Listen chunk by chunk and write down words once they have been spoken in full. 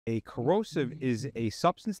A corrosive is a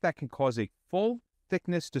substance that can cause a full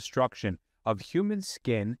thickness destruction of human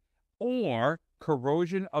skin or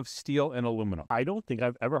corrosion of steel and aluminum. I don't think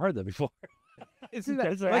I've ever heard that before. Isn't that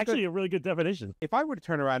That's like actually a really good definition. if I were to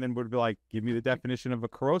turn around and would be like, give me the definition of a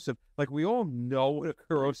corrosive, like we all know what a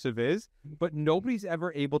corrosive is, but nobody's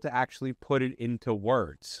ever able to actually put it into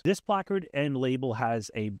words. This placard and label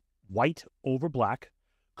has a white over black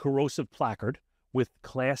corrosive placard with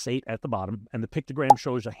class 8 at the bottom, and the pictogram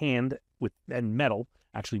shows a hand and metal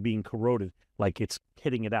actually being corroded, like it's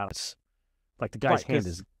hitting it out. It's like the guy's hand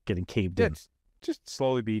is getting caved in. It's just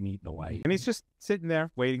slowly being eaten away. And he's just sitting there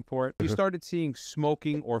waiting for it. You started seeing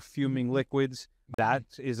smoking or fuming liquids. That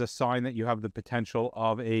is a sign that you have the potential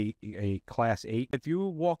of a class 8. If you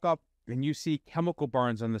walk up and you see chemical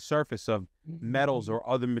burns on the surface of metals or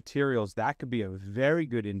other materials, that could be a very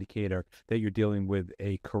good indicator that you're dealing with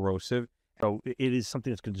a corrosive. So it is something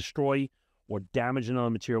that's going to destroy or damage another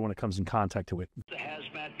material when it comes in contact to it. The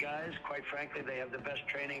hazmat guys, quite frankly, they have the best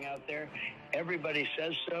training out there. Everybody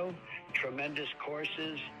says so. Tremendous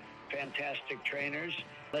courses, fantastic trainers.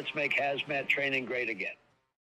 Let's make hazmat training great again.